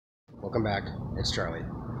Welcome back. It's Charlie.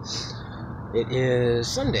 It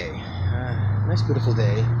is Sunday. Nice, beautiful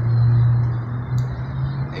day.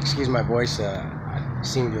 Excuse my voice. I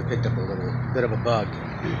seem to have picked up a little bit of a bug.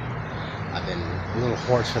 I've been a little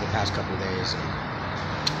hoarse for the past couple of days.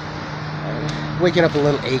 Waking up a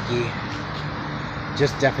little achy.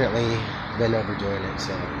 Just definitely been overdoing it.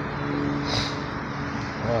 So,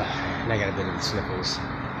 and I got a bit of the sniffles.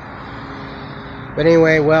 But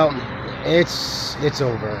anyway, well, it's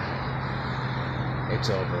over. It's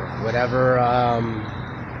over.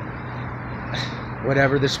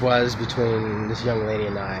 Whatever this was between this young lady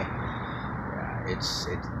and I, yeah, it's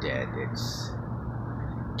dead. It's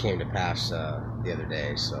came to pass the other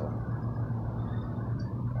day. So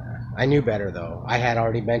I knew better, though. I had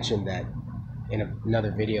already mentioned that in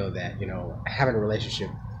another video that, you know, having a relationship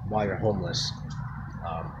while you're homeless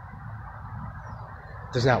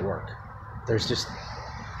does not work. There's just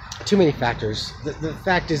too many factors. The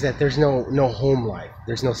fact is that there's no home life.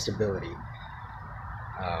 There's no stability.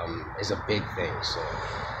 Is a big thing. So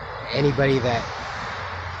anybody that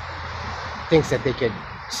thinks that they could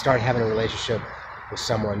start having a relationship with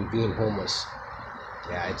someone being homeless,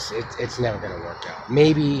 yeah, it's never going to work out.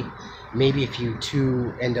 Maybe if you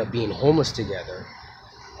two end up being homeless together,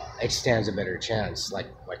 it stands a better chance. Like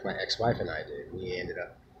my ex-wife and I did. We ended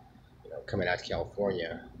up, coming out to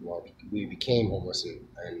California. Well, we became homeless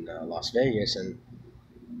in Las Vegas and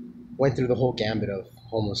went through the whole gambit of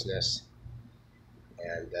homelessness,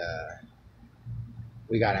 and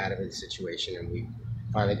we got out of the situation, and we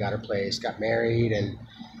finally got a place, got married, and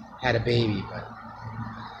had a baby. But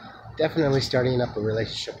definitely starting up a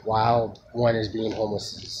relationship while one is being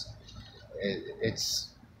homeless it's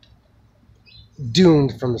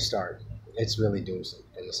doomed from the start. It's really doomed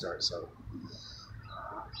from the start. So,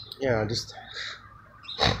 just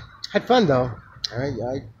had fun, though. I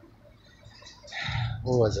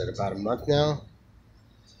what was it, about a month now?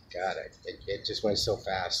 God, it just went so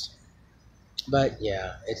fast. But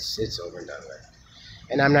yeah, it's over and done with.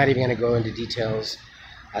 And I'm not even going to go into details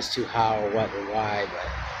as to how, what, and why, but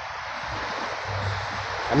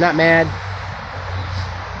I'm not mad.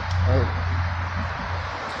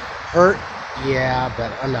 Hurt, yeah,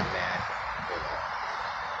 but I'm not mad.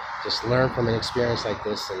 Just learn from an experience like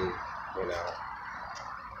this and,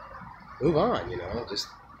 move on, just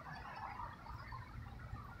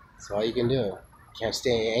that's all you can do. Can't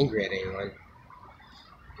stay angry at anyone.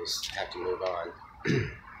 Just have to move on.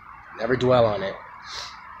 Never dwell on it.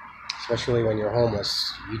 Especially when you're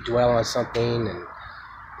homeless. You dwell on something and it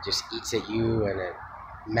just eats at you, and it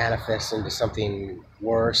manifests into something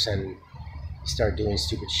worse, and you start doing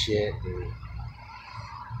stupid shit.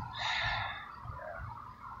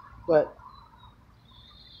 But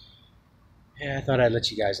yeah, I thought I'd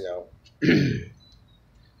let you guys know. Had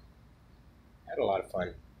a lot of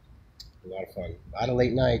fun. A lot of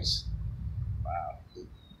late nights. Wow.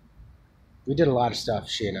 We did a lot of stuff,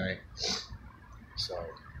 she and I. So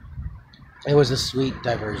it was a sweet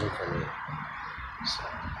diversion for me. So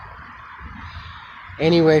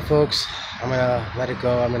anyway, folks, I'm gonna let it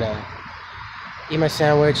go. I'm gonna eat my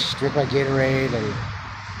sandwich, drink my Gatorade, and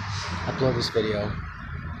upload this video.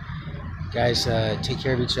 Guys, take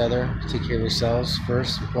care of each other. Take care of yourselves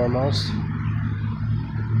first and foremost.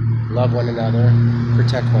 Love one another.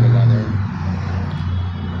 Protect one another.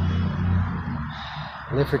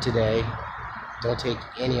 Live for today. Don't take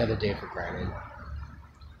any other day for granted.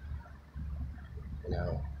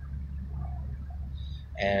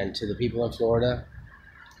 And to the people in Florida,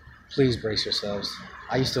 please brace yourselves.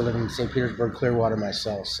 I used to live in St. Petersburg, Clearwater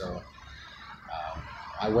myself, so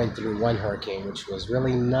I went through one hurricane, which was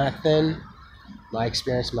really nothing. My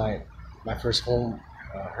experience, my first home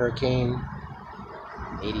hurricane,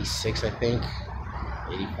 86, I think,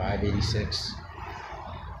 85, 86.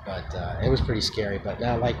 But it was pretty scary, but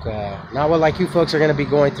not what you folks are going to be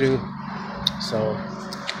going through. So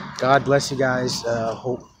God bless you guys.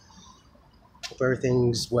 Hope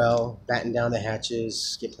everything's well. Batten down the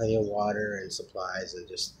hatches, get plenty of water and supplies, and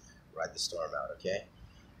just ride the storm out, okay?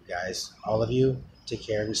 You guys, all of you, take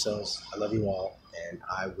care of yourselves. I love you all, and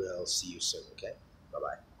I will see you soon, okay?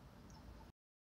 Bye-bye.